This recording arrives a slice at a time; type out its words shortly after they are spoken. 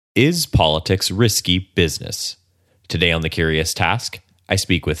Is politics risky business? Today on The Curious Task, I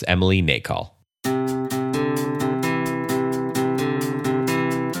speak with Emily Nacol.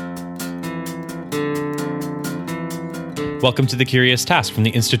 Welcome to The Curious Task from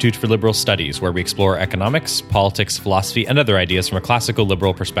the Institute for Liberal Studies, where we explore economics, politics, philosophy, and other ideas from a classical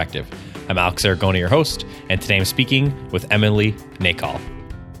liberal perspective. I'm Alex Aragona, your host, and today I'm speaking with Emily Nacol.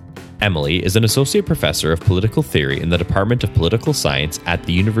 Emily is an associate professor of political theory in the Department of Political Science at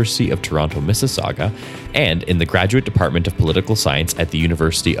the University of Toronto, Mississauga, and in the Graduate Department of Political Science at the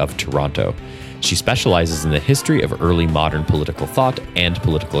University of Toronto. She specializes in the history of early modern political thought and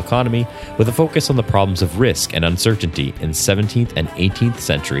political economy, with a focus on the problems of risk and uncertainty in 17th and 18th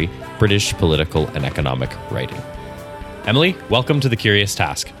century British political and economic writing. Emily, welcome to The Curious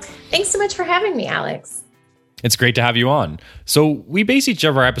Task. Thanks so much for having me, Alex. It's great to have you on. So we base each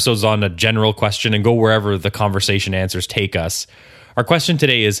of our episodes on a general question and go wherever the conversation answers take us. Our question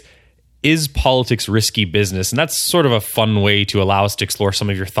today is politics risky business? And that's sort of a fun way to allow us to explore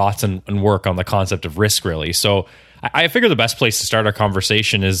some of your thoughts and work on the concept of risk, really. So I figure the best place to start our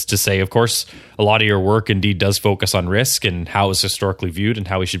conversation is to say, of course, a lot of your work indeed does focus on risk and how it's historically viewed and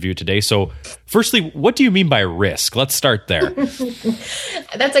how we should view it today. So firstly, what do you mean by risk? Let's start there.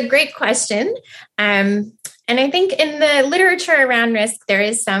 That's a great question. And I think in the literature around risk, there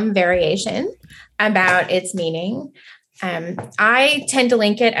is some variation about its meaning. I tend to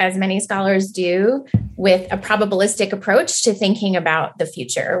link it, as many scholars do, with a probabilistic approach to thinking about the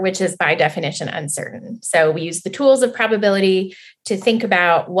future, which is by definition uncertain. So we use the tools of probability to think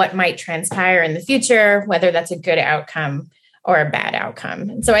about what might transpire in the future, whether that's a good outcome or a bad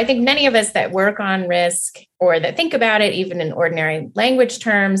outcome. And so I think many of us that work on risk or that think about it, even in ordinary language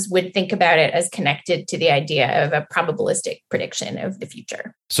terms, would think about it as connected to the idea of a probabilistic prediction of the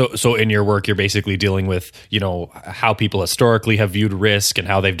future. So in your work, you're basically dealing with, how people historically have viewed risk and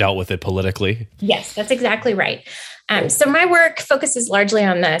how they've dealt with it politically? Yes, that's exactly right. So my work focuses largely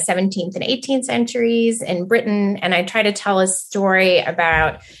on the 17th and 18th centuries in Britain, and I try to tell a story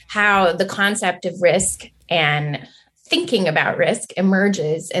about how the concept of risk and thinking about risk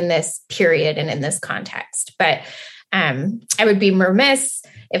emerges in this period and in this context. But I would be remiss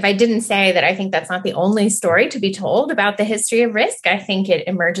if I didn't say that I think that's not the only story to be told about the history of risk. I think it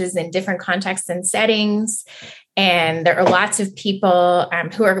emerges in different contexts and settings. And there are lots of people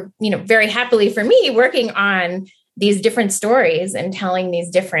who are, very happily for me, working on these different stories and telling these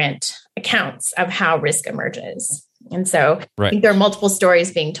different accounts of how risk emerges. And so I think there are multiple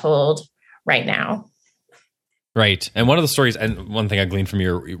stories being told right now. Right. And one of the stories, and one thing I gleaned from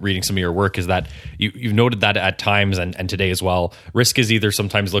your reading some of your work, is that you've noted that at times, and today as well, risk is either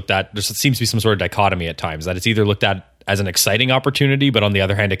sometimes looked at, there seems to be some sort of dichotomy at times, that it's either looked at as an exciting opportunity, but on the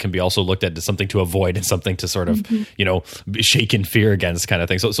other hand, it can be also looked at as something to avoid and something to sort of, shake in fear against kind of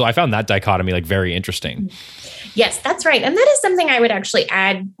thing. So I found that dichotomy very interesting. Yes, that's right. And that is something I would actually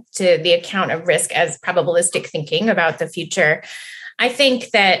add to the account of risk as probabilistic thinking about the future. I think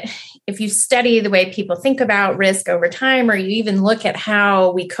that if you study the way people think about risk over time, or you even look at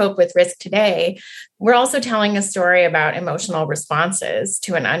how we cope with risk today, we're also telling a story about emotional responses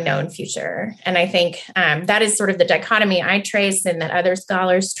to an unknown future. And I think that is sort of the dichotomy I trace and that other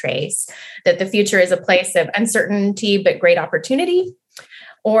scholars trace, that the future is a place of uncertainty but great opportunity,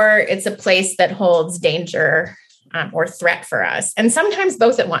 or it's a place that holds danger or threat for us, and sometimes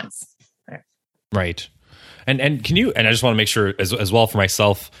both at once. Right. And can you, and I just want to make sure as well for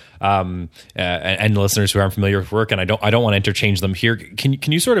myself and the listeners who aren't familiar with work, and I don't want to interchange them here.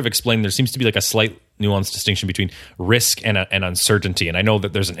 Can you sort of explain, there seems to be a slight nuanced distinction between risk and uncertainty. And I know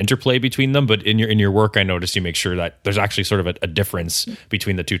that there's an interplay between them, but in your work, I noticed you make sure that there's actually sort of a difference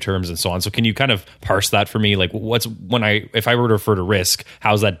between the two terms and so on. So can you kind of parse that for me? If I were to refer to risk,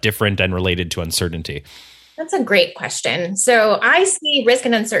 how's that different and related to uncertainty? That's a great question. So I see risk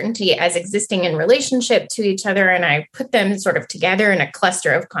and uncertainty as existing in relationship to each other, and I put them sort of together in a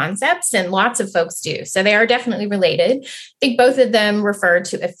cluster of concepts, and lots of folks do. So they are definitely related. I think both of them refer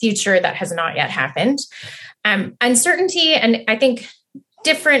to a future that has not yet happened. Uncertainty, and I think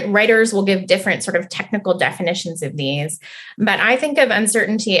different writers will give different sort of technical definitions of these, but I think of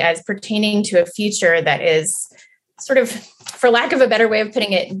uncertainty as pertaining to a future that is sort of, for lack of a better way of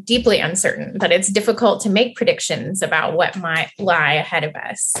putting it, deeply uncertain, that it's difficult to make predictions about what might lie ahead of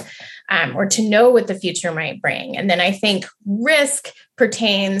us, or to know what the future might bring. And then I think risk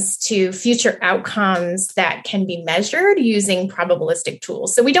pertains to future outcomes that can be measured using probabilistic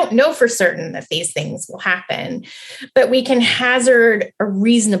tools. So we don't know for certain that these things will happen, but we can hazard a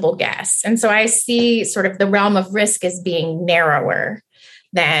reasonable guess. And so I see sort of the realm of risk as being narrower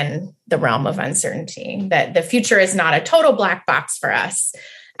than the realm of uncertainty, that the future is not a total black box for us,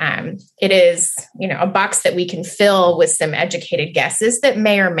 It is, a box that we can fill with some educated guesses that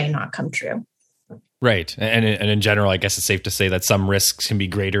may or may not come true. Right. And in general, I guess it's safe to say that some risks can be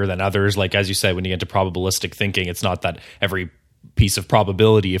greater than others. Like, as you said, when you get into probabilistic thinking, it's not that every piece of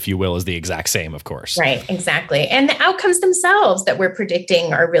probability, if you will, is the exact same, of course. Right, exactly. And the outcomes themselves that we're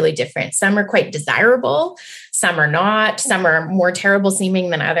predicting are really different. Some are quite desirable, some are not, some are more terrible seeming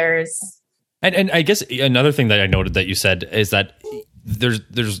than others. And I guess another thing that I noted that you said is that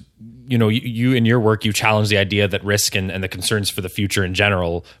there's you in your work, you challenge the idea that risk and the concerns for the future in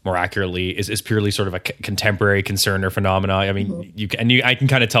general, more accurately, is purely sort of a contemporary concern or phenomena. I mean, I can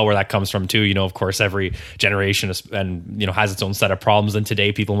kind of tell where that comes from too. Of course, every generation has its own set of problems. And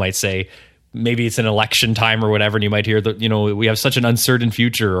today people might say, maybe it's an election time or whatever, and you might hear that, we have such an uncertain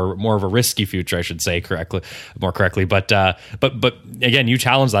future, or more of a risky future, I should say more correctly. But again, you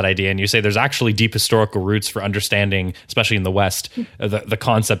challenge that idea and you say there's actually deep historical roots for understanding, especially in the West, the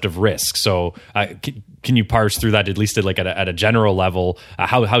concept of risk. So can you parse through that, at least at a general level?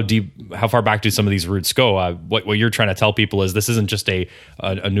 How far back do some of these roots go? What you're trying to tell people is this isn't just a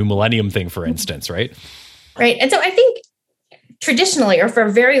new millennium thing, for instance, right? Right. And so I think traditionally, or for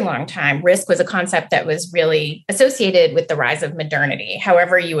a very long time, risk was a concept that was really associated with the rise of modernity,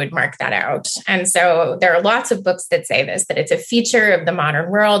 however you would mark that out. And so there are lots of books that say this, that it's a feature of the modern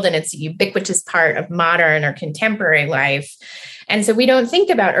world and it's a ubiquitous part of modern or contemporary life. And so we don't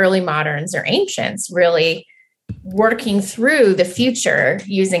think about early moderns or ancients really working through the future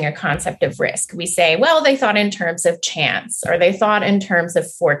using a concept of risk. We say, well, they thought in terms of chance, or they thought in terms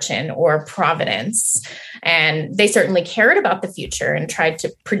of fortune or providence. And they certainly cared about the future and tried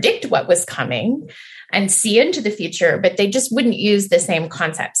to predict what was coming and see into the future, but they just wouldn't use the same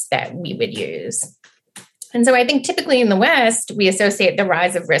concepts that we would use. And so I think typically in the West, we associate the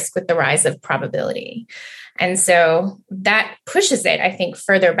rise of risk with the rise of probability. And so that pushes it, I think,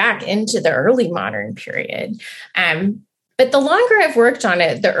 further back into the early modern period. But the longer I've worked on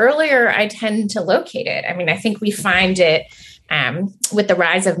it, the earlier I tend to locate it. I mean, I think we find it with the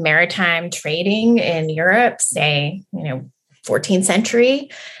rise of maritime trading in Europe, say, 14th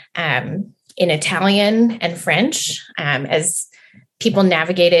century, in Italian and French, as people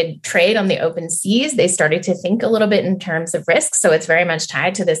navigated trade on the open seas, they started to think a little bit in terms of risk. So it's very much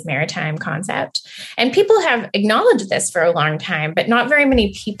tied to this maritime concept. And people have acknowledged this for a long time, but not very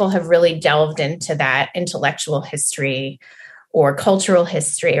many people have really delved into that intellectual history or cultural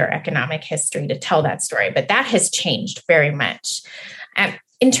history or economic history to tell that story. But that has changed very much.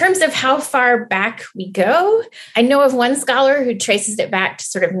 In terms of how far back we go, I know of one scholar who traces it back to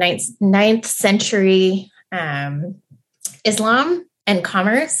sort of 9th century Islam and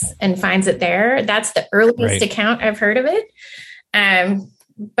commerce and finds it there. That's the earliest account I've heard of it.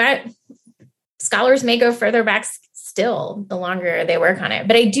 But scholars may go further back still the longer they work on it.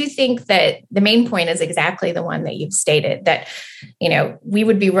 But I do think that the main point is exactly the one that you've stated, that, we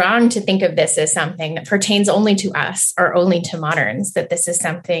would be wrong to think of this as something that pertains only to us or only to moderns, that this is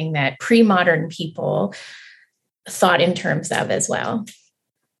something that pre-modern people thought in terms of as well.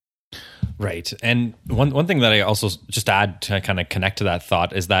 Right. And one thing that I also just add to kind of connect to that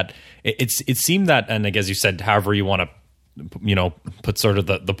thought is that it seemed that, and I guess you said, however you want to, put sort of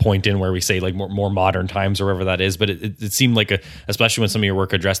the point in where we say like more modern times or wherever that is, but it seemed like especially when some of your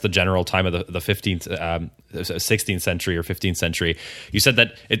work addressed the general time of the 15th, 16th century or 15th century, you said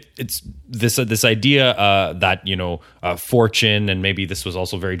that it's this idea that, fortune, and maybe this was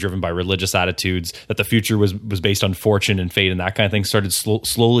also very driven by religious attitudes, that the future was based on fortune and fate and that kind of thing, started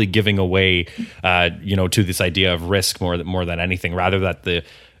slowly giving away, to this idea of risk more than anything, rather that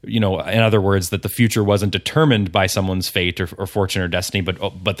in other words, that the future wasn't determined by someone's fate or fortune or destiny,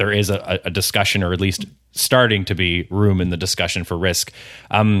 but there is a discussion, or at least starting to be room in the discussion for risk.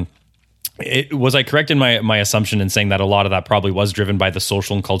 Was I correct in my assumption in saying that a lot of that probably was driven by the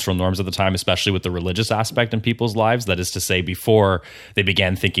social and cultural norms of the time, especially with the religious aspect in people's lives? That is to say, before they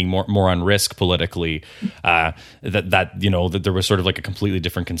began thinking more on risk politically, that there was sort of like a completely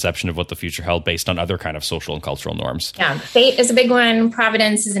different conception of what the future held based on other kind of social and cultural norms. Yeah, fate is a big one.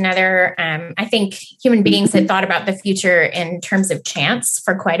 Providence is another. I think human beings had thought about the future in terms of chance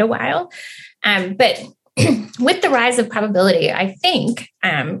for quite a while, but with the rise of probability, I think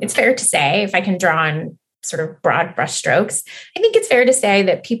it's fair to say, if I can draw on sort of broad brushstrokes, I think it's fair to say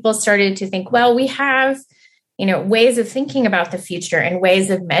that people started to think, well, we have, ways of thinking about the future and ways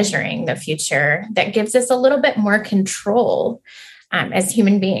of measuring the future that gives us a little bit more control as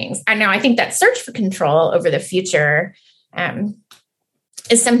human beings. And now I think that search for control over the future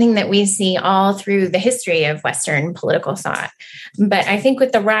is something that we see all through the history of Western political thought. But I think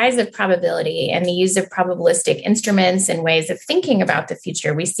with the rise of probability and the use of probabilistic instruments and ways of thinking about the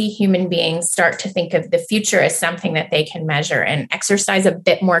future, we see human beings start to think of the future as something that they can measure and exercise a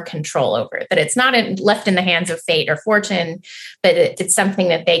bit more control over, that it's not left in the hands of fate or fortune, but it's something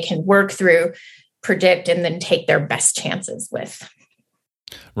that they can work through, predict, and then take their best chances with.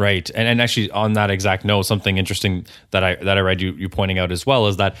 Right. And actually on that exact note, something interesting that I read you pointing out as well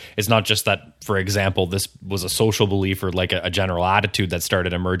is that it's not just that, for example, this was a social belief or like a general attitude that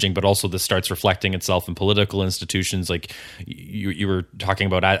started emerging, but also this starts reflecting itself in political institutions. Like you were talking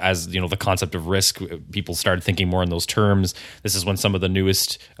about as, the concept of risk, people started thinking more in those terms. This is when some of the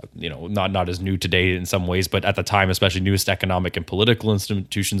newest, not as new today in some ways, but at the time, especially newest economic and political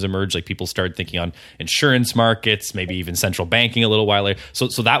institutions emerged. Like people started thinking on insurance markets, maybe even central banking a little while later.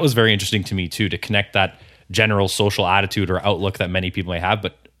 So that was very interesting to me too, to connect that general social attitude or outlook that many people may have,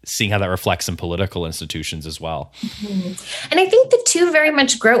 but seeing how that reflects in political institutions as well. Mm-hmm. And I think the two very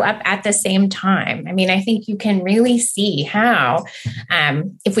much grow up at the same time. I mean, I think you can really see how,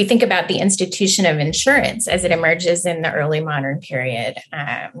 if we think about the institution of insurance as it emerges in the early modern period,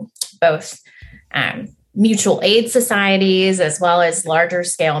 both mutual aid societies, as well as larger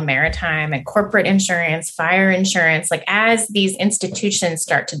scale maritime and corporate insurance, fire insurance, like as these institutions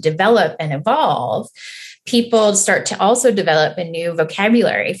start to develop and evolve, people start to also develop a new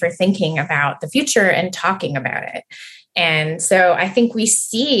vocabulary for thinking about the future and talking about it. And so I think we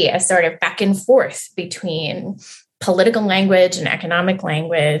see a sort of back and forth between political language and economic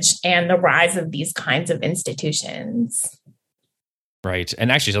language and the rise of these kinds of institutions. Right.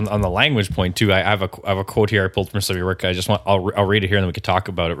 And actually on the language point too, I have a quote here I pulled from some of your work. I'll read it here and then we could talk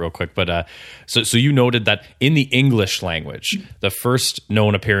about it real quick. But so you noted that in the English language, the first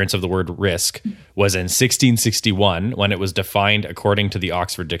known appearance of the word risk was in 1661 when it was defined according to the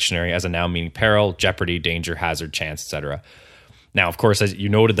Oxford Dictionary as a noun meaning peril, jeopardy, danger, hazard, chance, etc. Now, of course, as you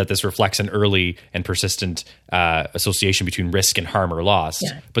noted that this reflects an early and persistent association between risk and harm or loss.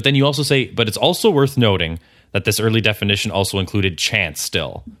 Yeah. But then you also say, but it's also worth noting that this early definition also included chance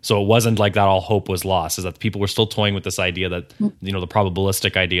still. So it wasn't like that all hope was lost, is that people were still toying with this idea that, the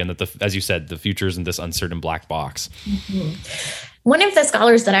probabilistic idea and that, as you said, the future is in this uncertain black box. Mm-hmm. One of the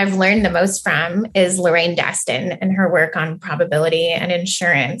scholars that I've learned the most from is Lorraine Daston and her work on probability and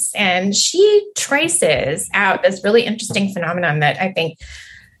insurance. And she traces out this really interesting phenomenon that I think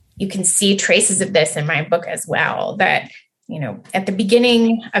you can see traces of this in my book as well, that at the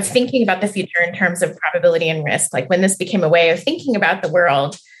beginning of thinking about the future in terms of probability and risk, like when this became a way of thinking about the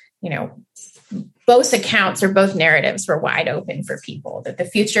world, both accounts or both narratives were wide open for people, that the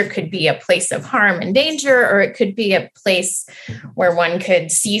future could be a place of harm and danger, or it could be a place where one could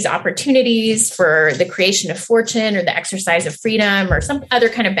seize opportunities for the creation of fortune or the exercise of freedom or some other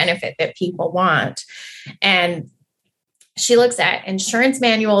kind of benefit that people want. And she looks at insurance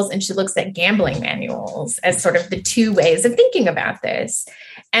manuals and she looks at gambling manuals as sort of the two ways of thinking about this.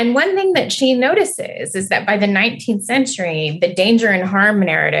 And one thing that she notices is that by the 19th century, the danger and harm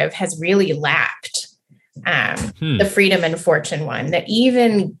narrative has really lapped the freedom and fortune one, that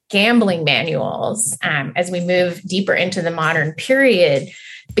even gambling manuals, as we move deeper into the modern period,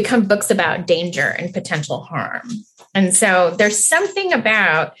 become books about danger and potential harm. And so there's something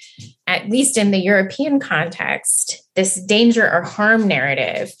about, at least in the European context, this danger or harm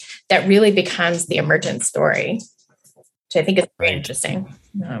narrative that really becomes the emergent story, which I think is very interesting.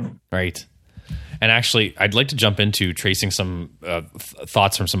 Right. And actually, I'd like to jump into tracing some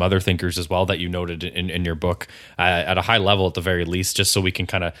thoughts from some other thinkers as well that you noted in your book at a high level, at the very least, just so we can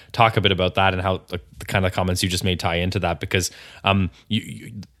kind of talk a bit about that and how the kind of comments you just made tie into that. Because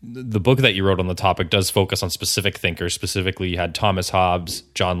the book that you wrote on the topic does focus on specific thinkers. Specifically, you had Thomas Hobbes,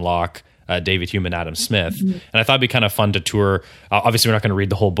 John Locke, David Hume, and Adam Smith. Mm-hmm. And I thought it'd be kind of fun to tour. Obviously, we're not going to read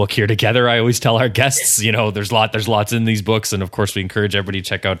the whole book here together. I always tell our guests, there's lots in these books. And of course, we encourage everybody to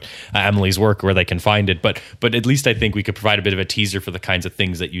check out Emily's work where they can find it. But at least I think we could provide a bit of a teaser for the kinds of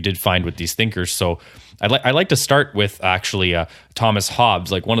things that you did find with these thinkers. So I'd like to start with actually Thomas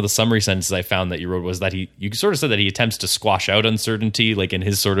Hobbes. Like one of the summary sentences I found that you wrote was that you sort of said that he attempts to squash out uncertainty, like in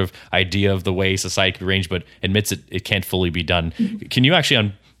his sort of idea of the way society could arrange, but admits it can't fully be done. Mm-hmm. Can you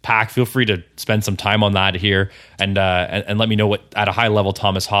actually feel free to spend some time on that here and let me know what, at a high level,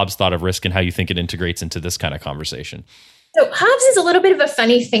 Thomas Hobbes thought of risk and how you think it integrates into this kind of conversation. So Hobbes is a little bit of a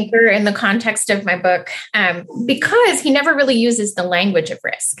funny thinker in the context of my book because he never really uses the language of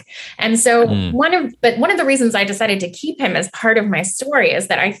risk. And so one of the reasons I decided to keep him as part of my story is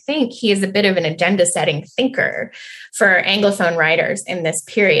that I think he is a bit of an agenda-setting thinker for Anglophone writers in this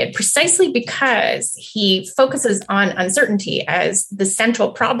period, precisely because he focuses on uncertainty as the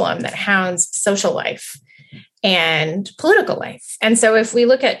central problem that hounds social life and political life. And so if we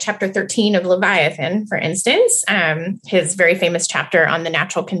look at chapter 13 of Leviathan, for instance, his very famous chapter on the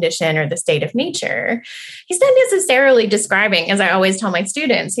natural condition or the state of nature, he's not necessarily describing, as I always tell my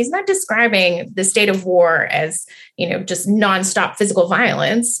students, he's not describing the state of war as, just nonstop physical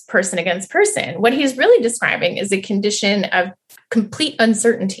violence, person against person. What he's really describing is a condition of complete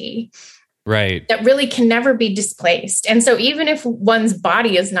uncertainty. Right. That really can never be displaced. And so even if one's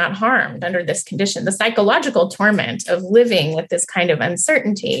body is not harmed under this condition, the psychological torment of living with this kind of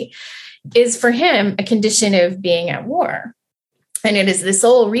uncertainty is for him a condition of being at war. And it is the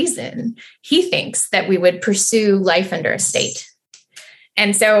sole reason he thinks that we would pursue life under a state.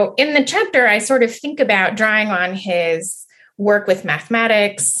 And so in the chapter, I sort of think about drawing on his work with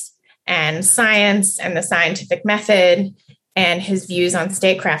mathematics and science and the scientific method and his views on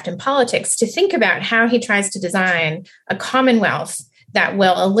statecraft and politics to think about how he tries to design a commonwealth that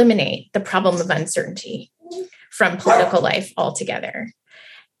will eliminate the problem of uncertainty from political life altogether.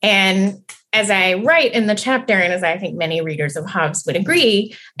 And as I write in the chapter, and as I think many readers of Hobbes would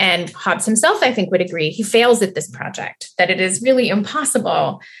agree, and Hobbes himself, I think, would agree, he fails at this project, that it is really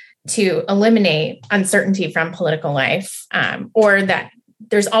impossible to eliminate uncertainty from political life, or that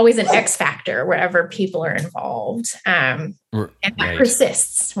there's always an X factor wherever people are involved. And that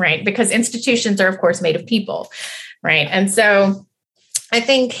persists, right? Because institutions are, of course, made of people, right? And so I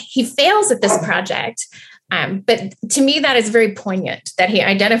think he fails at this project. But to me, that is very poignant, that he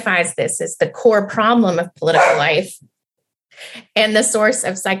identifies this as the core problem of political life and the source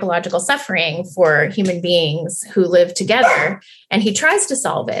of psychological suffering for human beings who live together. And he tries to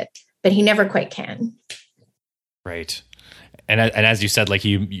solve it, but he never quite can. Right. And as you said, like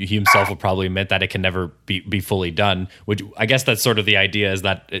he himself will probably admit that it can never be fully done, which I guess that's sort of the idea is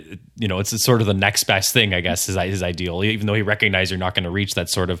that, it's sort of the next best thing, I guess, is his ideal, even though he recognized you're not going to reach that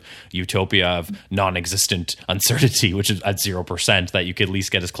sort of utopia of non-existent uncertainty, which is at 0%, that you could at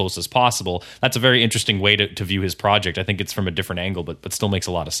least get as close as possible. That's a very interesting way to view his project. I think it's from a different angle, but still makes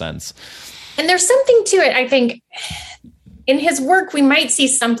a lot of sense. And there's something to it, I think. In his work, we might see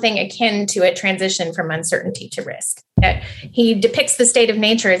something akin to a transition from uncertainty to risk. That he depicts the state of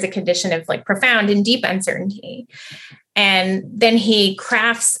nature as a condition of like profound and deep uncertainty. And then he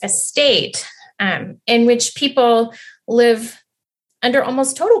crafts a state in which people live under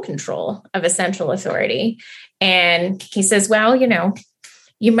almost total control of a central authority. And he says, well,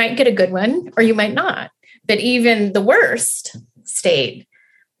 you might get a good one or you might not. But even the worst state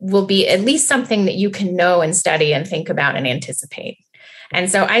will be at least something that you can know and study and think about and anticipate.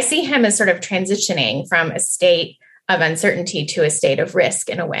 And so I see him as sort of transitioning from a state of uncertainty to a state of risk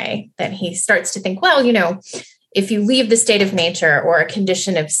in a way that he starts to think, well, if you leave the state of nature or a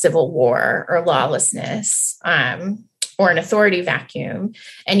condition of civil war or lawlessness, or an authority vacuum,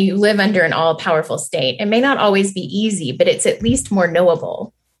 and you live under an all-powerful state, it may not always be easy, but it's at least more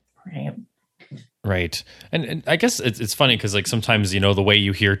knowable, right? Right. And I guess it's funny because like sometimes, the way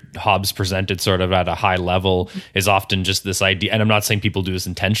you hear Hobbes presented sort of at a high level is often just this idea. And I'm not saying people do this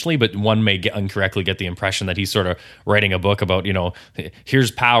intentionally, but one may incorrectly get the impression that he's sort of writing a book about, here's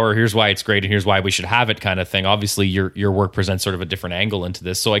power, here's why it's great, and here's why we should have it kind of thing. Obviously, your work presents sort of a different angle into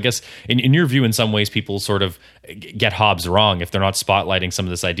this. So I guess in your view, in some ways, people sort of get Hobbes wrong if they're not spotlighting some of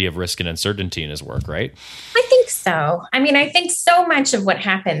this idea of risk and uncertainty in his work, right? I think so. I mean, I think so much of what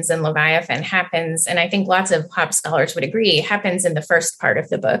happens in Leviathan happens, and I think lots of Hobbes scholars would agree, happens in the first part of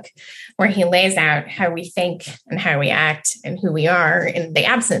the book, where he lays out how we think and how we act and who we are in the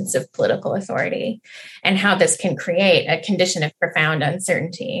absence of political authority, and how this can create a condition of profound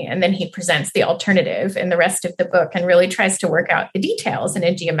uncertainty. And then he presents the alternative in the rest of the book and really tries to work out the details in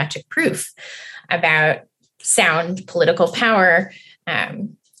a geometric proof about sound political power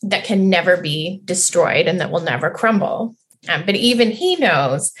that can never be destroyed and that will never crumble. But even he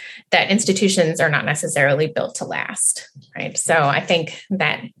knows that institutions are not necessarily built to last, right? So I think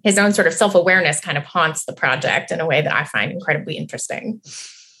that his own sort of self-awareness kind of haunts the project in a way that I find incredibly interesting.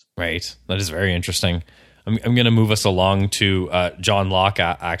 Right. That is very interesting. I'm going to move us along to John Locke,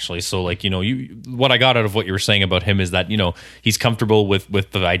 actually. So, what I got out of what you were saying about him is that, he's comfortable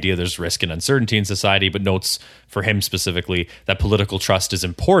with the idea there's risk and uncertainty in society, but notes for him specifically that political trust is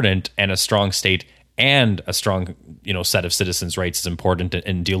important and a strong state and a strong, set of citizens' rights is important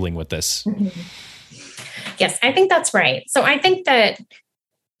in dealing with this. Mm-hmm. Yes, I think that's right. So I think that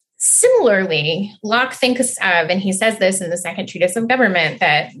similarly, Locke thinks of, and he says this in the second treatise of government,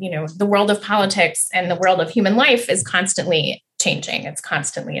 that, the world of politics and the world of human life is constantly changing. It's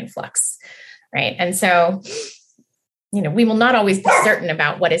constantly in flux, right? And so, we will not always be certain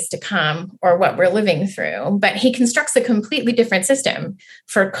about what is to come or what we're living through, but he constructs a completely different system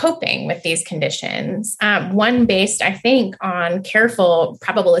for coping with these conditions, one based, I think, on careful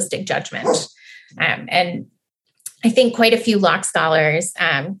probabilistic judgment. And I think quite a few Locke scholars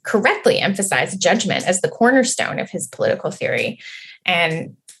correctly emphasize judgment as the cornerstone of his political theory.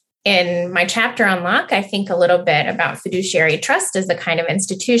 And in my chapter on Locke, I think a little bit about fiduciary trust as the kind of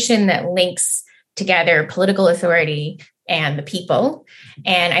institution that links together political authority and the people.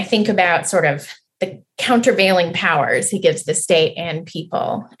 And I think about sort of the countervailing powers he gives the state and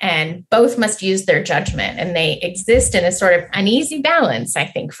people, and both must use their judgment, and they exist in a sort of uneasy balance, I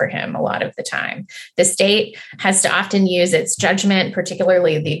think, for him a lot of the time. The state has to often use its judgment,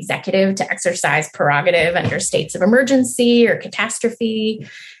 particularly the executive, to exercise prerogative under states of emergency or catastrophe,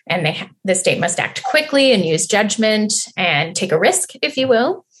 and the state must act quickly and use judgment and take a risk, if you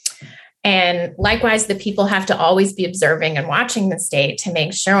will. And likewise, the people have to always be observing and watching the state to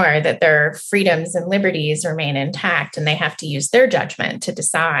make sure that their freedoms and liberties remain intact, and they have to use their judgment to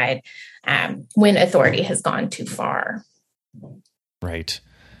decide when authority has gone too far. Right.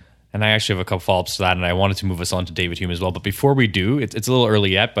 And I actually have a couple follow-ups to that, and I wanted to move us on to David Hume as well. But before we do, it's a little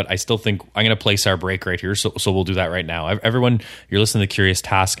early yet, but I still think I'm going to place our break right here, so we'll do that right now. Everyone, you're listening to The Curious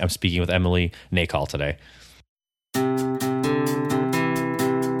Task. I'm speaking with Emily Nacol today.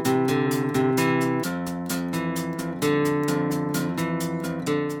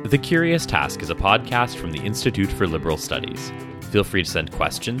 The Curious Task is a podcast from the Institute for Liberal Studies. Feel free to send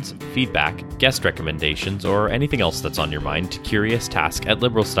questions, feedback, guest recommendations, or anything else that's on your mind to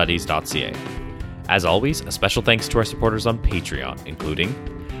curioustask@liberalstudies.ca. As always, a special thanks to our supporters on Patreon, including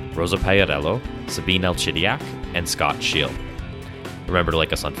Rosa Paiarello, Sabine Elchidiak, and Scott Shield. Remember to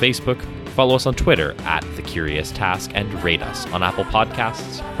like us on Facebook, follow us on Twitter @The Curious Task, and rate us on Apple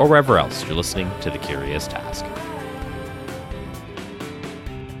Podcasts or wherever else you're listening to The Curious Task.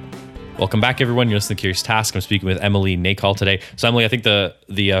 Welcome back, everyone. You're listening to The Curious Task. I'm speaking with Emily Nacol today. So, Emily, I think the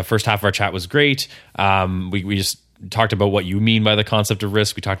first half of our chat was great. We just talked about what you mean by the concept of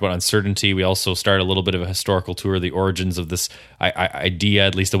risk. We talked about uncertainty. We also started a little bit of a historical tour of the origins of this idea,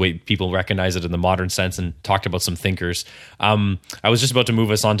 at least the way people recognize it in the modern sense, and talked about some thinkers. I was just about to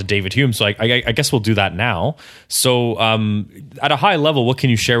move us on to David Hume, so I guess we'll do that now. So at a high level, what can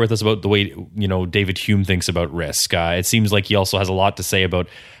you share with us about the way David Hume thinks about risk? It seems like he also has a lot to say about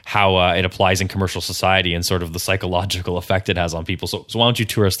how it applies in commercial society and sort of the psychological effect it has on people. So why don't you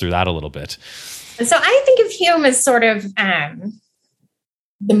tour us through that a little bit? So I think of Hume as sort of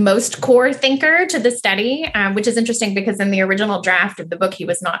the most core thinker to the study, which is interesting because in the original draft of the book, he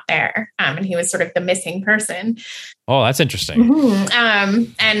was not there, and he was sort of the missing person. Oh, that's interesting. Mm-hmm.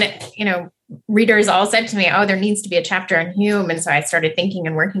 And readers all said to me, "Oh, there needs to be a chapter on Hume." And so I started thinking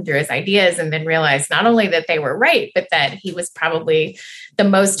and working through his ideas, and then realized not only that they were right, but that he was probably the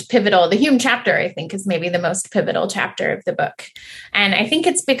most pivotal. The Hume chapter, I think, is maybe the most pivotal chapter of the book. And I think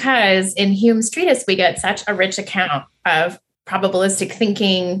it's because in Hume's treatise, we get such a rich account of probabilistic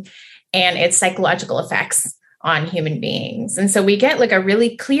thinking and its psychological effects on human beings. And so we get like a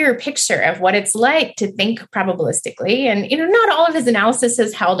really clear picture of what it's like to think probabilistically. And, not all of his analysis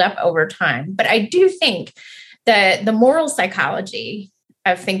has held up over time, but I do think that the moral psychology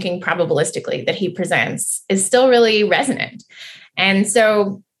of thinking probabilistically that he presents is still really resonant. And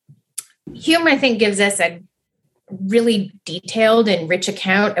so Hume, I think, gives us a really detailed and rich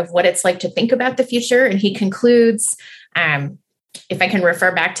account of what it's like to think about the future. And he concludes, if I can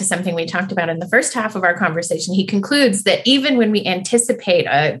refer back to something we talked about in the first half of our conversation, he concludes that even when we anticipate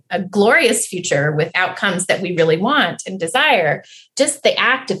a glorious future with outcomes that we really want and desire, just the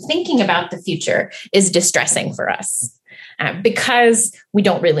act of thinking about the future is distressing for us because we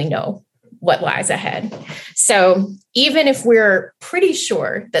don't really know what lies ahead. So even if we're pretty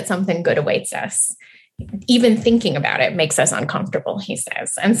sure that something good awaits us, even thinking about it makes us uncomfortable, he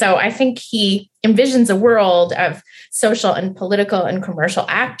says. And so I think he envisions a world of social and political and commercial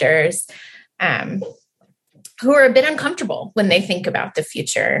actors who are a bit uncomfortable when they think about the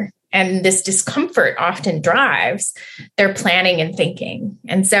future. And this discomfort often drives their planning and thinking.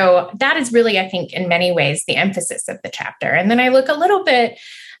 And so that is really, I think, in many ways, the emphasis of the chapter. And then I look a little bit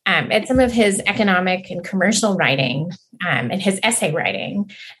at some of his economic and commercial writing and his essay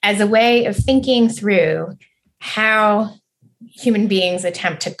writing as a way of thinking through how human beings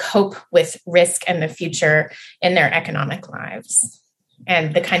attempt to cope with risk and the future in their economic lives.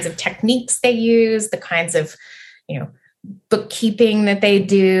 and the kinds of techniques they use, the kinds of, bookkeeping that they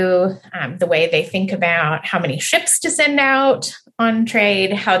do, the way they think about how many ships to send out on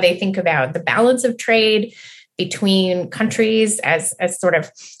trade, how they think about the balance of trade between countries as sort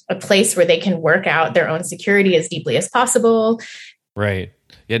of a place where they can work out their own security as deeply as possible. Right.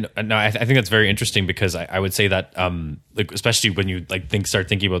 Yeah, no, I think that's very interesting because I would say that, especially when you start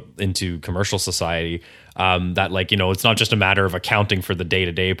thinking about into commercial society, that it's not just a matter of accounting for the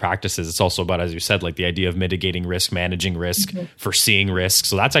day-to-day practices. It's also about, as you said, the idea of mitigating risk, managing risk, foreseeing risk.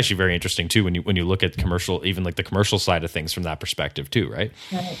 So that's actually very interesting too when you look at commercial, even the commercial side of things from that perspective too, right?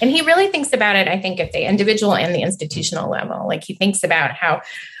 And he really thinks about it, I think, at the individual and the institutional level. He thinks about how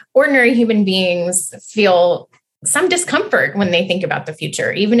ordinary human beings feel some discomfort when they think about the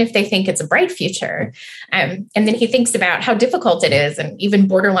future, even if they think it's a bright future. And then he thinks about how difficult it is and even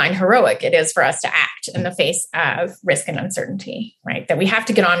borderline heroic it is for us to act in the face of risk and uncertainty, right? That we have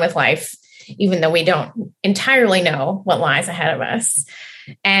to get on with life, even though we don't entirely know what lies ahead of us.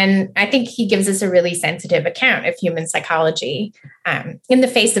 And I think he gives us a really sensitive account of human psychology in the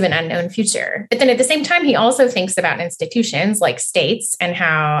face of an unknown future. But then at the same time, he also thinks about institutions like states and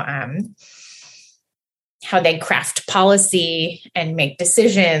how they craft policy and make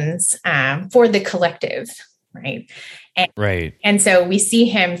decisions for the collective, right? Right. And so we see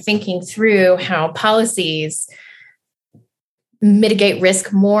him thinking through how policies mitigate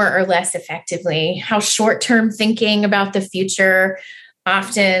risk more or less effectively, how short-term thinking about the future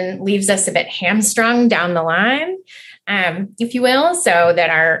often leaves us a bit hamstrung down the line, if you will, so that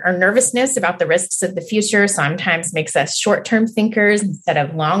our nervousness about the risks of the future sometimes makes us short-term thinkers instead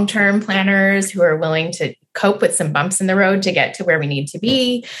of long-term planners who are willing to cope with some bumps in the road to get to where we need to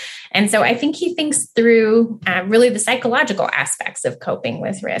be. And so I think he thinks through really the psychological aspects of coping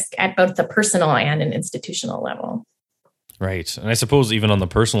with risk at both the personal and an institutional level. Right. And I suppose even on the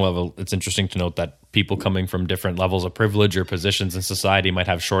personal level, it's interesting to note that people coming from different levels of privilege or positions in society might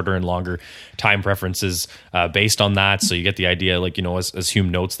have shorter and longer time preferences based on that. So you get the idea, as Hume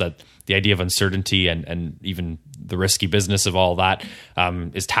notes, that the idea of uncertainty and even the risky business of all that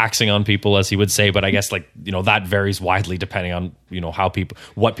is taxing on people, as he would say. But I guess that varies widely depending on,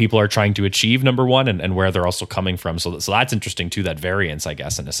 what people are trying to achieve, number one, and where they're also coming from. So that's interesting too, that variance, I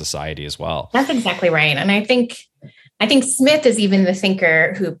guess, in a society as well. That's exactly right. And I think Smith is even the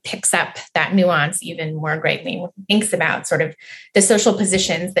thinker who picks up that nuance even more greatly when he thinks about sort of the social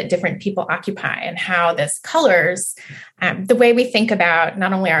positions that different people occupy and how this colors the way we think about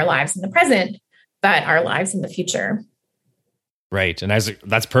not only our lives in the present, but our lives in the future. Right. And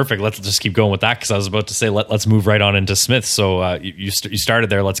that's perfect. Let's just keep going with that because I was about to say, let's move right on into Smith. So you started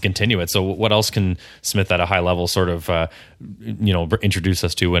there. Let's continue it. So what else can Smith at a high level sort of, introduce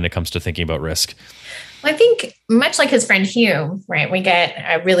us to when it comes to thinking about risk? Well, I think much like his friend Hume, right, we get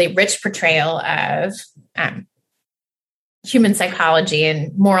a really rich portrayal of human psychology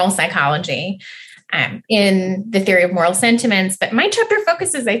and moral psychology in the theory of moral sentiments. But my chapter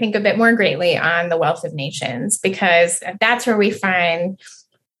focuses, I think, a bit more greatly on the wealth of nations, because that's where we find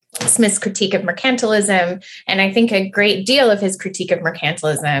Smith's critique of mercantilism. And I think a great deal of his critique of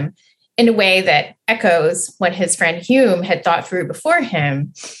mercantilism in a way that echoes what his friend Hume had thought through before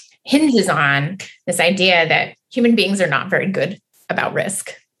him hinges on this idea that human beings are not very good about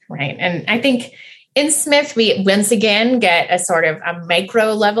risk, right? And I think in Smith, we once again get a sort of a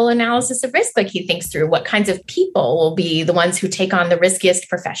micro level analysis of risk. He thinks through what kinds of people will be the ones who take on the riskiest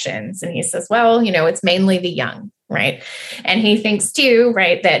professions. And he says, well, it's mainly the young, right? And he thinks too,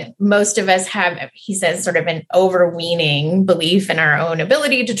 right, that most of us have, he says, sort of an overweening belief in our own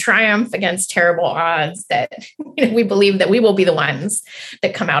ability to triumph against terrible odds, that we believe that we will be the ones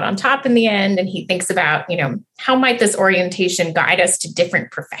that come out on top in the end. And he thinks about, how might this orientation guide us to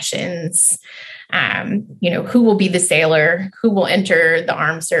different professions? Who will be the sailor, who will enter the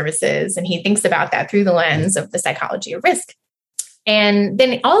armed services. And he thinks about that through the lens of the psychology of risk. And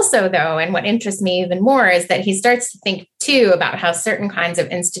then also, though, and what interests me even more is that he starts to think, too, about how certain kinds of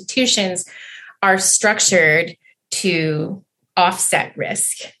institutions are structured to offset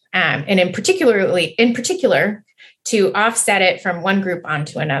risk, and in particular, to offset it from one group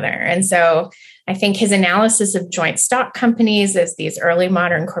onto another. And so I think his analysis of joint stock companies as these early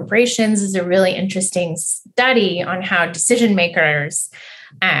modern corporations is a really interesting study on how decision makers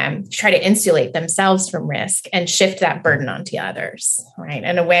try to insulate themselves from risk and shift that burden onto others, right?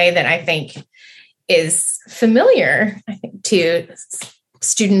 In a way that I think is familiar, to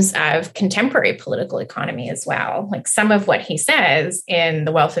students of contemporary political economy as well. Some of what he says in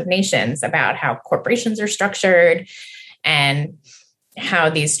The Wealth of Nations about how corporations are structured and how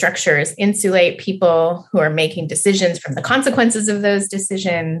these structures insulate people who are making decisions from the consequences of those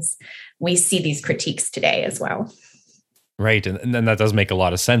decisions. We see these critiques today as well. Right. And then that does make a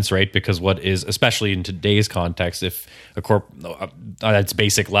lot of sense, right? Because what is, especially in today's context, if at its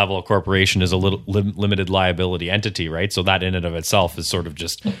basic level, a corporation is a little limited liability entity, right? So that in and of itself is sort of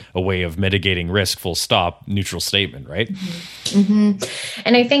just a way of mitigating risk, full stop, neutral statement, right? Mm-hmm.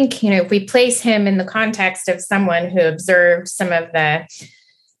 And I think, if we place him in the context of someone who observed some of the,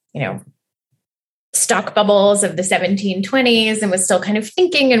 stock bubbles of the 1720s and was still kind of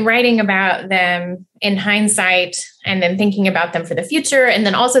thinking and writing about them in hindsight, and then thinking about them for the future, and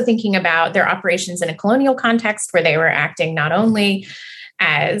then also thinking about their operations in a colonial context where they were acting not only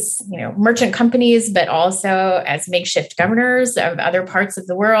as merchant companies, but also as makeshift governors of other parts of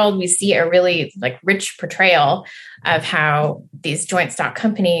the world. We see a really rich portrayal of how these joint stock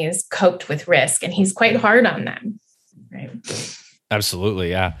companies coped with risk, and he's quite hard on them. Right?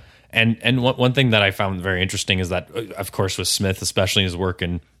 Absolutely, yeah. And one thing that I found very interesting is that, of course, with Smith, especially in his work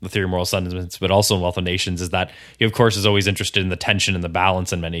in The Theory of Moral Sentiments, but also in Wealth of Nations, is that he, of course, is always interested in the tension and the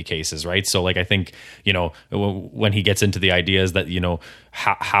balance in many cases, right? So, I think, when he gets into the ideas that,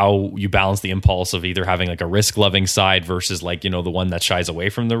 how you balance the impulse of either having a risk-loving side versus the one that shies away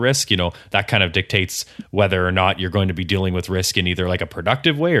from the risk, that kind of dictates whether or not you're going to be dealing with risk in either a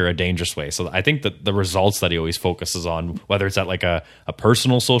productive way or a dangerous way. So I think that the results that he always focuses on, whether it's at a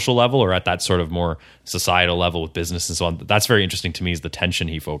personal social level or at that sort of more societal level with business and so on, that's very interesting to me, is the tension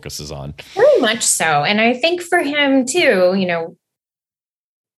he focuses on. Very much so. And I think for him too,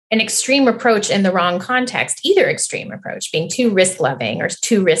 an extreme approach in the wrong context, either extreme approach, being too risk loving or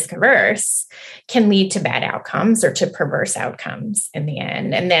too risk averse, can lead to bad outcomes or to perverse outcomes in the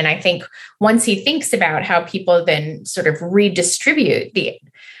end. And then I think once he thinks about how people then sort of redistribute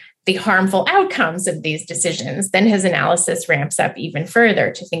the harmful outcomes of these decisions, then his analysis ramps up even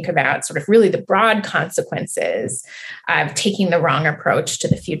further to think about sort of really the broad consequences of taking the wrong approach to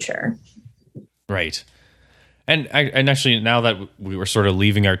the future. Right. And actually, now that we were sort of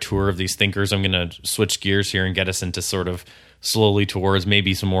leaving our tour of these thinkers, I'm going to switch gears here and get us into sort of slowly towards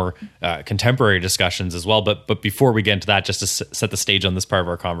maybe some more contemporary discussions as well. But before we get into that, just to set the stage on this part of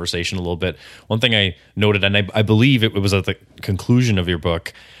our conversation a little bit, one thing I noted, and I believe it was at the conclusion of your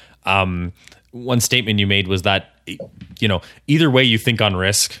book, one statement you made was that, either way you think on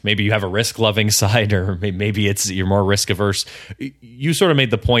risk, maybe you have a risk loving side, or maybe you're more risk averse. You sort of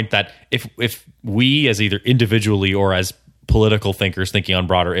made the point that if we as either individually or as political thinkers thinking on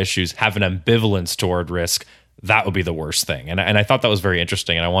broader issues have an ambivalence toward risk, that would be the worst thing. And I thought that was very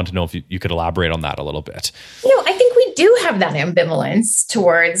interesting. And I want to know if you could elaborate on that a little bit. I think we do have that ambivalence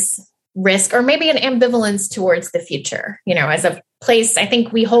towards risk, or maybe an ambivalence towards the future, as a place. I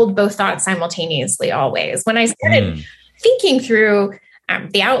think we hold both thoughts simultaneously always. When I started thinking through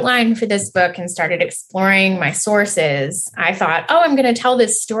the outline for this book and started exploring my sources, I thought, I'm going to tell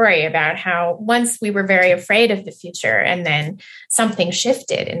this story about how once we were very afraid of the future, and then something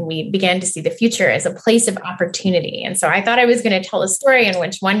shifted and we began to see the future as a place of opportunity. And so I thought I was going to tell a story in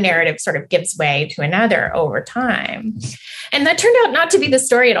which one narrative sort of gives way to another over time. And that turned out not to be the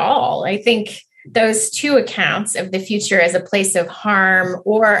story at all. I think those two accounts of the future as a place of harm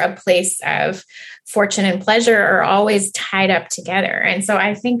or a place of fortune and pleasure are always tied up together. And so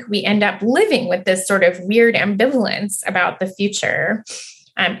I think we end up living with this sort of weird ambivalence about the future,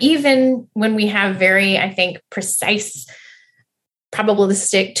 even when we have very, I think, precise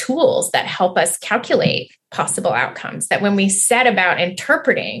probabilistic tools that help us calculate possible outcomes, that when we set about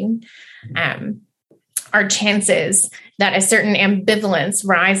interpreting our chances, that a certain ambivalence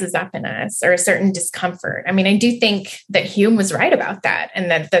rises up in us, or a certain discomfort. I mean, I do think that Hume was right about that, and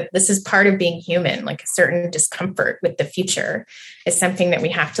that this is part of being human, a certain discomfort with the future is something that we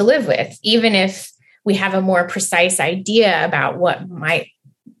have to live with, even if we have a more precise idea about what might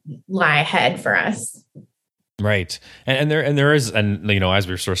lie ahead for us. Right. And there is, as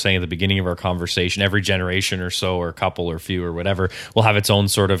we were sort of saying at the beginning of our conversation, every generation or so, or couple or few or whatever, will have its own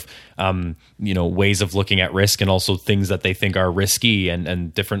sort of, ways of looking at risk, and also things that they think are risky,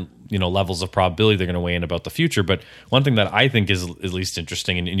 and different, levels of probability they're going to weigh in about the future. But one thing that I think is at least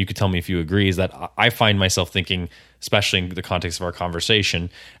interesting, and you could tell me if you agree, is that I find myself thinking, especially in the context of our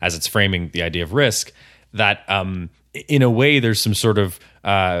conversation, as it's framing the idea of risk, that in a way there's some sort of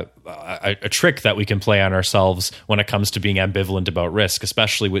a trick that we can play on ourselves when it comes to being ambivalent about risk,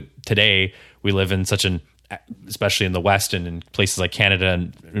 especially with today. We live in such an especially in the West and in places like Canada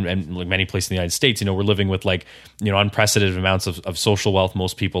and like many places in the United States, we're living with like, unprecedented amounts of social wealth,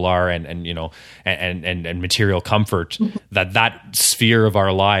 most people are, and material comfort, that sphere of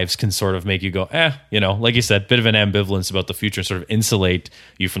our lives can sort of make you go, like you said, bit of an ambivalence about the future, sort of insulate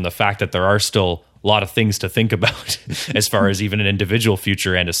you from the fact that there are still a lot of things to think about as far as even an individual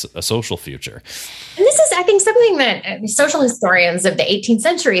future and a social future. And this is, I think, something that social historians of the 18th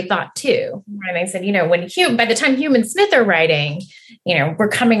century thought too. Right? They said, by the time Hume and Smith are writing, we're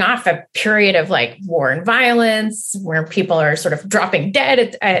coming off a period of like war and violence where people are sort of dropping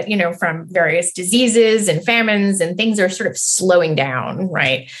dead, from various diseases and famines, and things are sort of slowing down,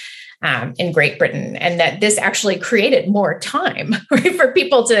 right? In Great Britain, and that this actually created more time, right, for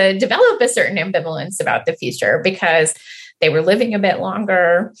people to develop a certain ambivalence about the future because they were living a bit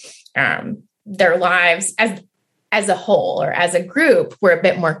longer. Their lives as a whole or as a group were a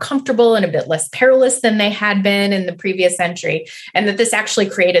bit more comfortable and a bit less perilous than they had been in the previous century, and that this actually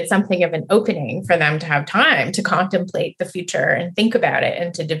created something of an opening for them to have time to contemplate the future and think about it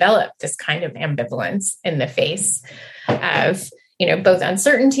and to develop this kind of ambivalence in the face of both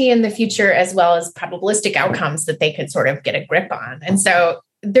uncertainty in the future as well as probabilistic outcomes that they could sort of get a grip on. And so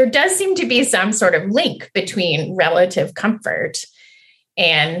there does seem to be some sort of link between relative comfort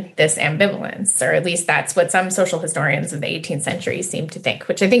and this ambivalence, or at least that's what some social historians of the 18th century seem to think,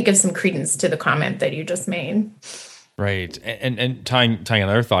 which I think gives some credence to the comment that you just made. Right. And tying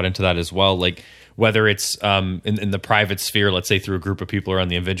another thought into that as well, like whether it's in the private sphere, let's say through a group of people, or on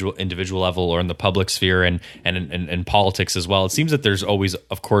the individual level, or in the public sphere and politics as well, it seems that there's always,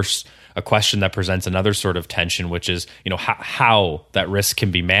 of course, a question that presents another sort of tension, which is, how that risk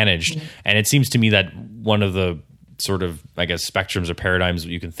can be managed. Mm-hmm. And it seems to me that one of the sort of, I guess, spectrums or paradigms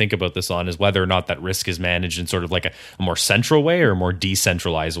that you can think about this on is whether or not that risk is managed in sort of like a more central way or a more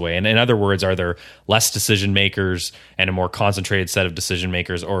decentralized way. And in other words, are there less decision makers and a more concentrated set of decision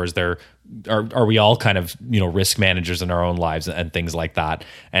makers, or are we all kind of, risk managers in our own lives and things like that?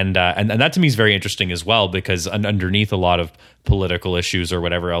 And that to me is very interesting as well, because underneath a lot of political issues or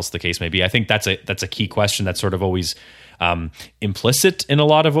whatever else the case may be, I think that's a key question that's sort of always implicit in a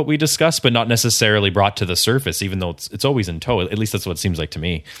lot of what we discuss, but not necessarily brought to the surface, even though it's always in tow. At least that's what it seems like to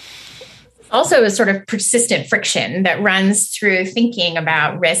me. Also a sort of persistent friction that runs through thinking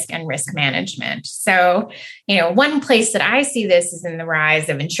about risk and risk management. So, one place that I see this is in the rise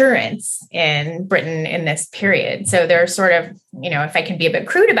of insurance in Britain in this period. So there are sort of, if I can be a bit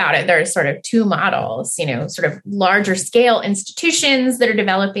crude about it, there are sort of two models, sort of larger scale institutions that are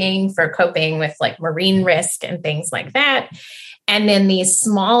developing for coping with like marine risk and things like that. And then these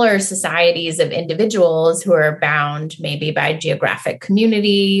smaller societies of individuals who are bound maybe by geographic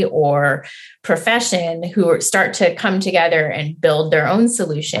community or profession, who start to come together and build their own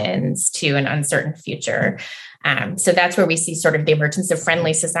solutions to an uncertain future. So that's where we see sort of the emergence of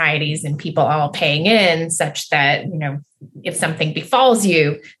friendly societies and people all paying in, such that, if something befalls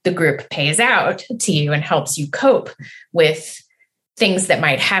you, the group pays out to you and helps you cope with things that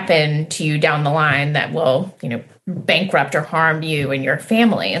might happen to you down the line that will, bankrupt or harm you and your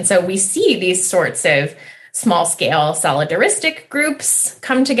family. And so we see these sorts of small scale solidaristic groups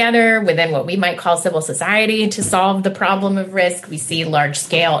come together within what we might call civil society to solve the problem of risk. We see large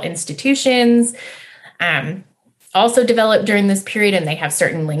scale institutions also develop during this period, and they have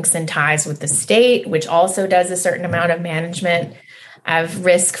certain links and ties with the state, which also does a certain amount of management of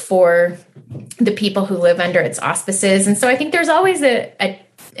risk for the people who live under its auspices. And so I think there's always a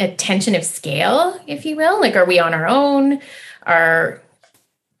tension of scale, if you will. Like, are we on our own?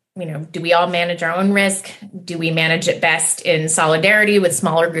 Do we all manage our own risk? Do we manage it best in solidarity with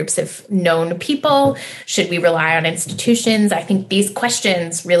smaller groups of known people? Should we rely on institutions? I think these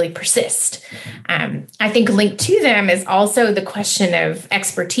questions really persist. I think linked to them is also the question of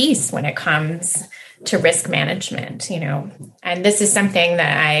expertise when it comes to risk management, and this is something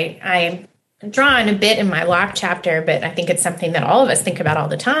that I draw on a bit in my Locke chapter, but I think it's something that all of us think about all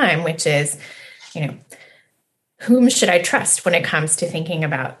the time, which is, whom should I trust when it comes to thinking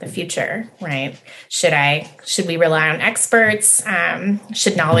about the future, right? Should we rely on experts?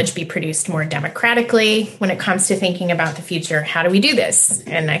 Should knowledge be produced more democratically when it comes to thinking about the future? How do we do this?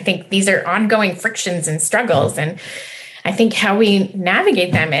 And I think these are ongoing frictions and struggles, and I think how we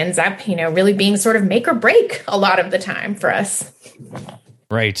navigate them ends up, really being sort of make or break a lot of the time for us.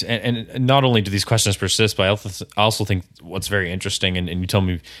 Right. And not only do these questions persist, but I also think what's very interesting, and you tell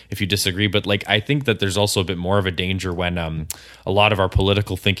me if you disagree, but like, I think that there's also a bit more of a danger when a lot of our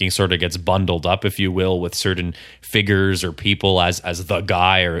political thinking sort of gets bundled up, if you will, with certain figures or people as the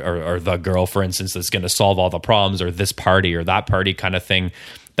guy or the girl, for instance, that's going to solve all the problems, or this party or that party kind of thing,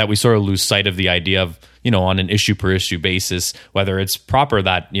 that we sort of lose sight of the idea of on an issue per issue basis, whether it's proper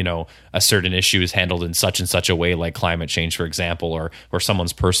that, a certain issue is handled in such and such a way, like climate change, for example, or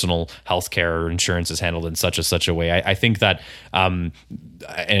someone's personal healthcare or insurance is handled in such and such a way. I think that,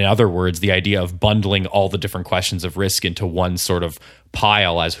 in other words, the idea of bundling all the different questions of risk into one sort of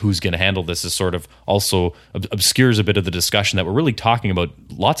pile as who's going to handle this is sort of also obscures a bit of the discussion that we're really talking about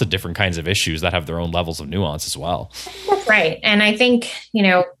lots of different kinds of issues that have their own levels of nuance as well. That's right. And I think,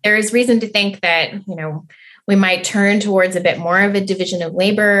 there is reason to think that, we might turn towards a bit more of a division of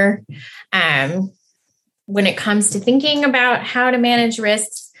labor when it comes to thinking about how to manage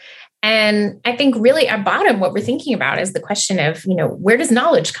risks. And I think really at bottom, what we're thinking about is the question of, where does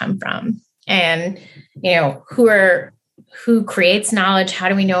knowledge come from? And, who creates knowledge? How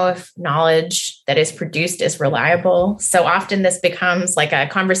do we know if knowledge that is produced is reliable? So often this becomes like a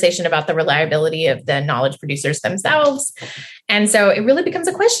conversation about the reliability of the knowledge producers themselves. And so it really becomes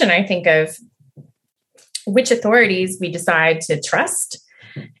a question, I think, of which authorities we decide to trust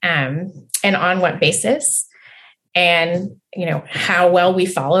and on what basis, and, how well we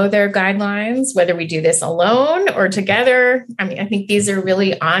follow their guidelines, whether we do this alone or together. I think these are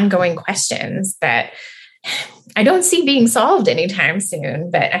really ongoing questions that I don't see being solved anytime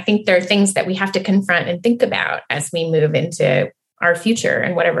soon, but I think there are things that we have to confront and think about as we move into our future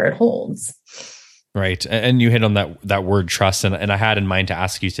and whatever it holds. Right. And you hit on that word trust. And I had in mind to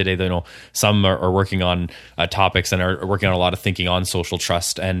ask you today that, some are working on topics and are working on a lot of thinking on social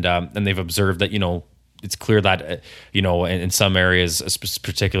trust. And they've observed that, it's clear that, in some areas,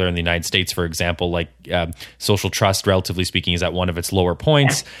 particularly in the United States, for example, like social trust, relatively speaking, is at one of its lower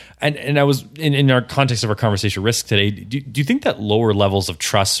points. Yeah. And I was in our context of our conversation risk today, do you think that lower levels of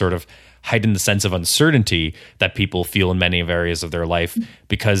trust sort of heighten the sense of uncertainty that people feel in many areas of their life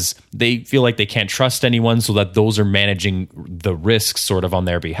because they feel like they can't trust anyone, so that those are managing the risks sort of on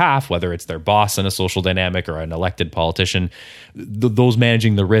their behalf, whether it's their boss in a social dynamic or an elected politician, those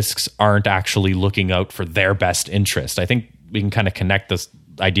managing the risks aren't actually looking out for their best interest. I think we can kind of connect this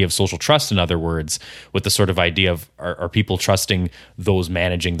idea of social trust, in other words, with the sort of idea of are people trusting those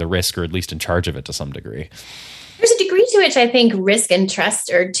managing the risk, or at least in charge of it to some degree? There's a degree to which I think risk and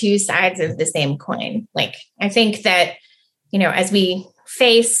trust are two sides of the same coin. Like, I think that, as we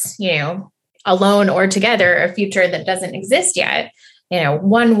face, alone or together, a future that doesn't exist yet,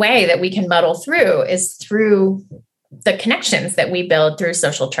 one way that we can muddle through is through the connections that we build through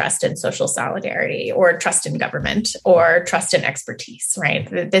social trust and social solidarity, or trust in government, or trust in expertise, right?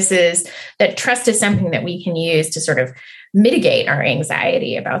 That trust is something that we can use to sort of mitigate our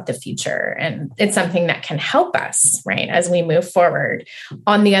anxiety about the future. And it's something that can help us, right, as we move forward.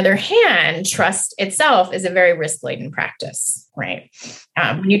 On the other hand, trust itself is a very risk-laden practice, right?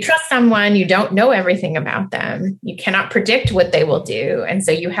 When you trust someone, you don't know everything about them. You cannot predict what they will do. And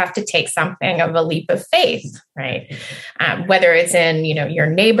so you have to take something of a leap of faith, right? Whether it's in, your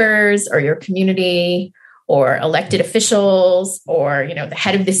neighbors or your community, or elected officials, or, the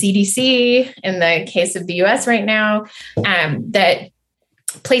head of the CDC in the case of the US right now, that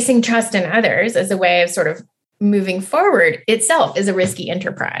placing trust in others as a way of sort of moving forward itself is a risky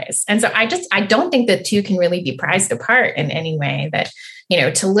enterprise. And so I don't think the two can really be prized apart in any way. That,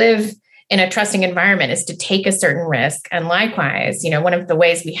 to live in a trusting environment is to take a certain risk. And likewise, one of the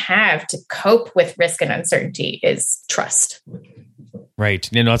ways we have to cope with risk and uncertainty is trust. Right.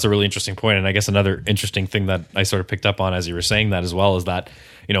 That's a really interesting point. And I guess another interesting thing that I sort of picked up on as you were saying that as well is that,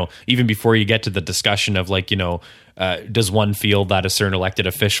 even before you get to the discussion of like, does one feel that a certain elected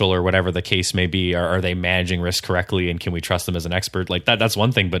official or whatever the case may be, are they managing risk correctly and can we trust them as an expert? Like that's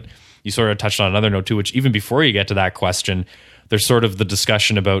one thing. But you sort of touched on another note too, which even before you get to that question, there's sort of the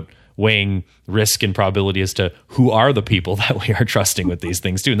discussion about weighing risk and probability as to who are the people that we are trusting with these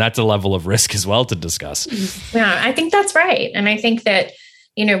things too. And that's a level of risk as well to discuss. Yeah, I think that's right. And I think that,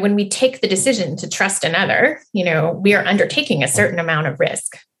 when we take the decision to trust another, we are undertaking a certain amount of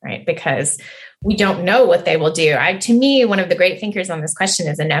risk, right? Because we don't know what they will do. To me, one of the great thinkers on this question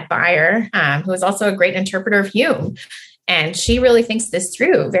is Annette Beyer, who is also a great interpreter of Hume. And she really thinks this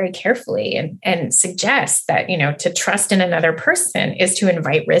through very carefully and suggests that, to trust in another person is to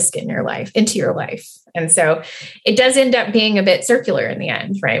invite risk into your life. And so it does end up being a bit circular in the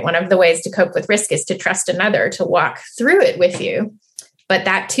end, right? One of the ways to cope with risk is to trust another to walk through it with you. But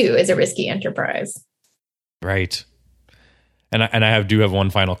that too is a risky enterprise. Right. And I do have one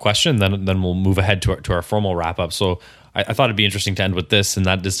final question, then we'll move ahead to our formal wrap up. So I thought it'd be interesting to end with this, and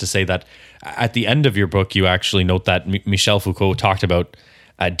that is to say that at the end of your book, you actually note that Michel Foucault talked about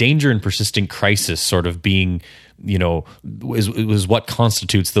danger and persistent crisis sort of being, was what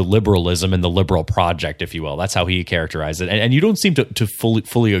constitutes the liberalism and the liberal project, if you will. That's how he characterized it. And you don't seem to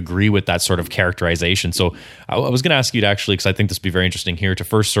fully agree with that sort of characterization. So I was going to ask you to actually, because I think this would be very interesting here, to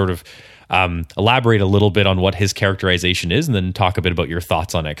first sort of elaborate a little bit on what his characterization is, and then talk a bit about your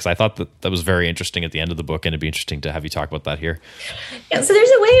thoughts on it, because I thought that was very interesting at the end of the book, and it'd be interesting to have you talk about that here. Yeah, so there's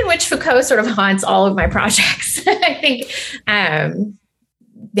a way in which Foucault sort of haunts all of my projects. I think,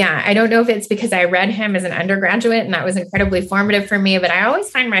 I don't know if it's because I read him as an undergraduate and that was incredibly formative for me, but I always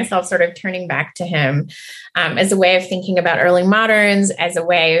find myself sort of turning back to him as a way of thinking about early moderns, as a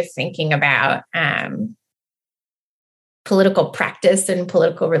way of thinking about political practice and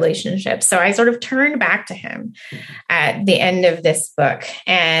political relationships. So I sort of turned back to him at the end of this book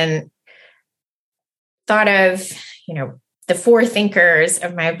and thought of, the four thinkers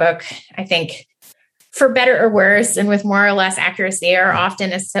of my book, I think, for better or worse, and with more or less accuracy, are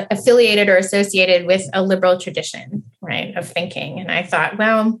often affiliated or associated with a liberal tradition, right, of thinking. And I thought,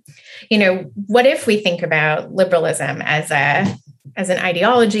 well, what if we think about liberalism as an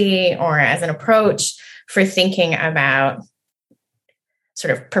ideology or as an approach for thinking about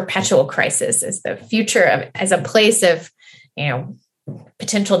sort of perpetual crisis as the future as a place of,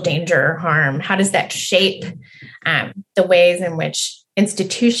 potential danger or harm? How does that shape the ways in which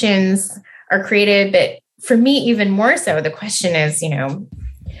institutions are created? But for me, even more so, the question is,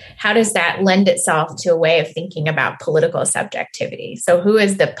 how does that lend itself to a way of thinking about political subjectivity? So who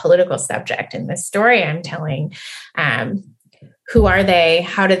is the political subject in this story I'm telling? Who are they?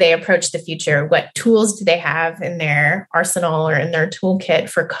 How do they approach the future? What tools do they have in their arsenal or in their toolkit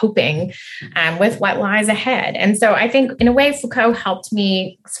for coping with what lies ahead? And so I think in a way, Foucault helped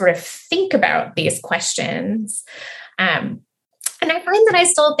me sort of think about these questions. And I find that I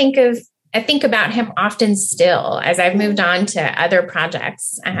still I think about him often still as I've moved on to other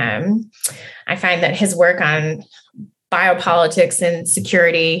projects. I find that his work on biopolitics and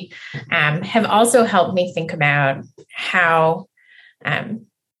security have also helped me think about how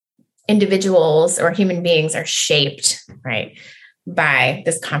individuals or human beings are shaped, right, by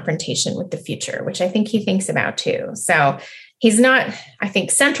this confrontation with the future, which I think he thinks about too. So he's not, I think,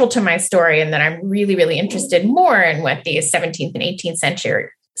 central to my story, and that I'm really, really interested more in what the 17th and 18th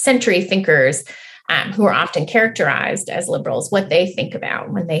century thinkers who are often characterized as liberals, what they think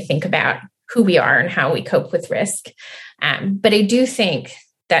about when they think about who we are and how we cope with risk. But I do think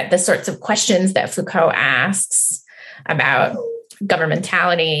that the sorts of questions that Foucault asks about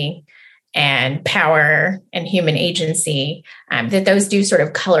governmentality and power and human agency, that those do sort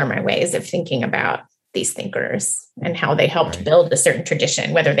of color my ways of thinking about these thinkers and how they helped build a certain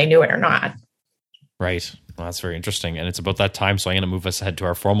tradition, whether they knew it or not. Right. Well, that's very interesting. And it's about that time. So I'm going to move us ahead to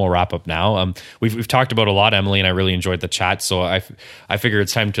our formal wrap up now. We've talked about a lot, Emily, and I really enjoyed the chat. So I figure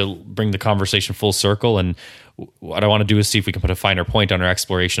it's time to bring the conversation full circle. And what I want to do is see if we can put a finer point on our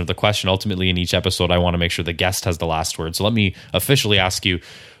exploration of the question. Ultimately, in each episode, I want to make sure the guest has the last word. So let me officially ask you,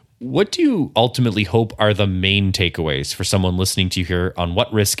 what do you ultimately hope are the main takeaways for someone listening to you here on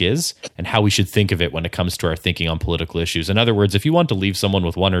what risk is and how we should think of it when it comes to our thinking on political issues? In other words, if you want to leave someone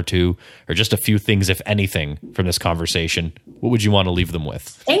with one or two or just a few things, if anything, from this conversation, what would you want to leave them with?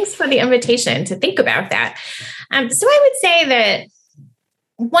 Thanks for the invitation to think about that. So I would say that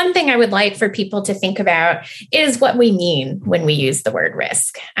one thing I would like for people to think about is what we mean when we use the word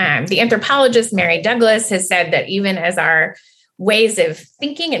risk. The anthropologist Mary Douglas has said that even as our ways of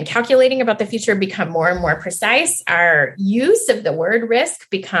thinking and calculating about the future become more and more precise, our use of the word risk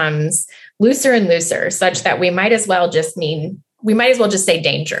becomes looser and looser, such that we might as well just say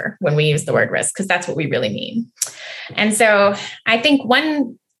danger when we use the word risk, because that's what we really mean. And so I think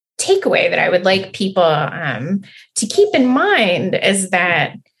one takeaway that I would like people to keep in mind is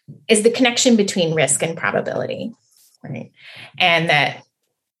the connection between risk and probability, right? And that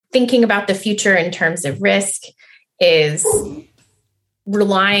thinking about the future in terms of risk is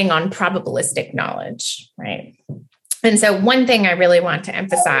relying on probabilistic knowledge, right? And so one thing I really want to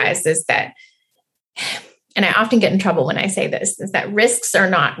emphasize is that, and I often get in trouble when I say this, is that risks are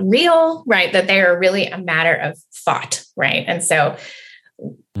not real, right? That they are really a matter of thought, right? And so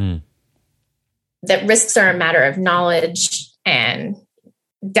that risks are a matter of knowledge, and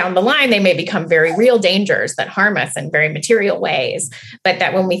down the line, they may become very real dangers that harm us in very material ways. But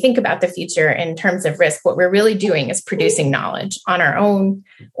that when we think about the future in terms of risk, what we're really doing is producing knowledge on our own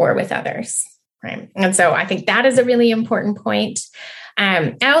or with others, right? And so I think that is a really important point.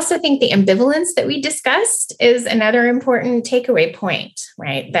 I also think the ambivalence that we discussed is another important takeaway point,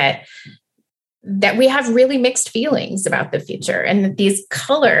 right? That that we have really mixed feelings about the future, and that these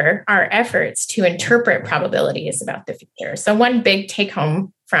color our efforts to interpret probabilities about the future. So one big take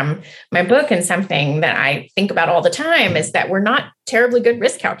home from my book, and something that I think about all the time, is that we're not terribly good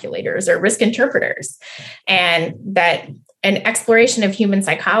risk calculators or risk interpreters, and that an exploration of human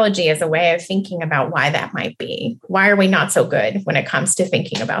psychology is a way of thinking about why that might be. Why are we not so good when it comes to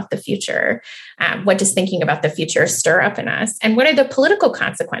thinking about the future? What does thinking about the future stir up in us? And what are the political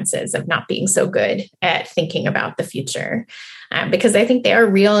consequences of not being so good at thinking about the future? Because I think they are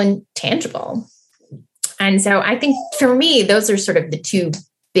real and tangible. And so I think for me, those are sort of the two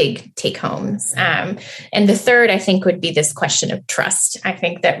big take homes. And the third, I think, would be this question of trust. I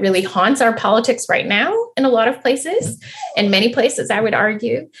think that really haunts our politics right now in a lot of places, in many places, I would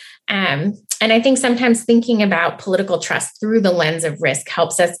argue. And I think sometimes thinking about political trust through the lens of risk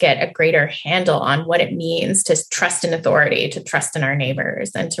helps us get a greater handle on what it means to trust in authority, to trust in our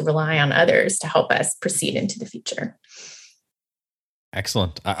neighbors, and to rely on others to help us proceed into the future.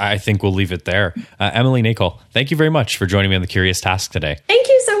 Excellent. I think we'll leave it there. Emily Nacol, thank you very much for joining me on The Curious Task today. Thank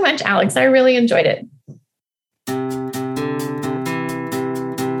you so much, Alex. I really enjoyed it.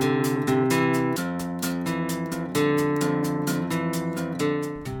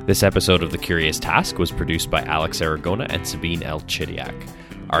 This episode of The Curious Task was produced by Alex Aragona and Sabine L. Chidiak.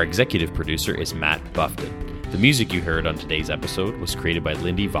 Our executive producer is Matt Buffton. The music you heard on today's episode was created by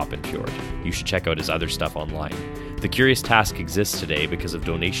Lindy Voppenfjord. You should check out his other stuff online. The Curious Task exists today because of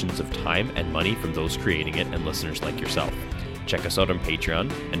donations of time and money from those creating it and listeners like yourself. Check us out on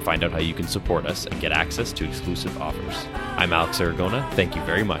Patreon and find out how you can support us and get access to exclusive offers. I'm Alex Aragona. Thank you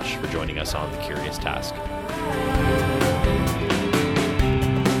very much for joining us on The Curious Task.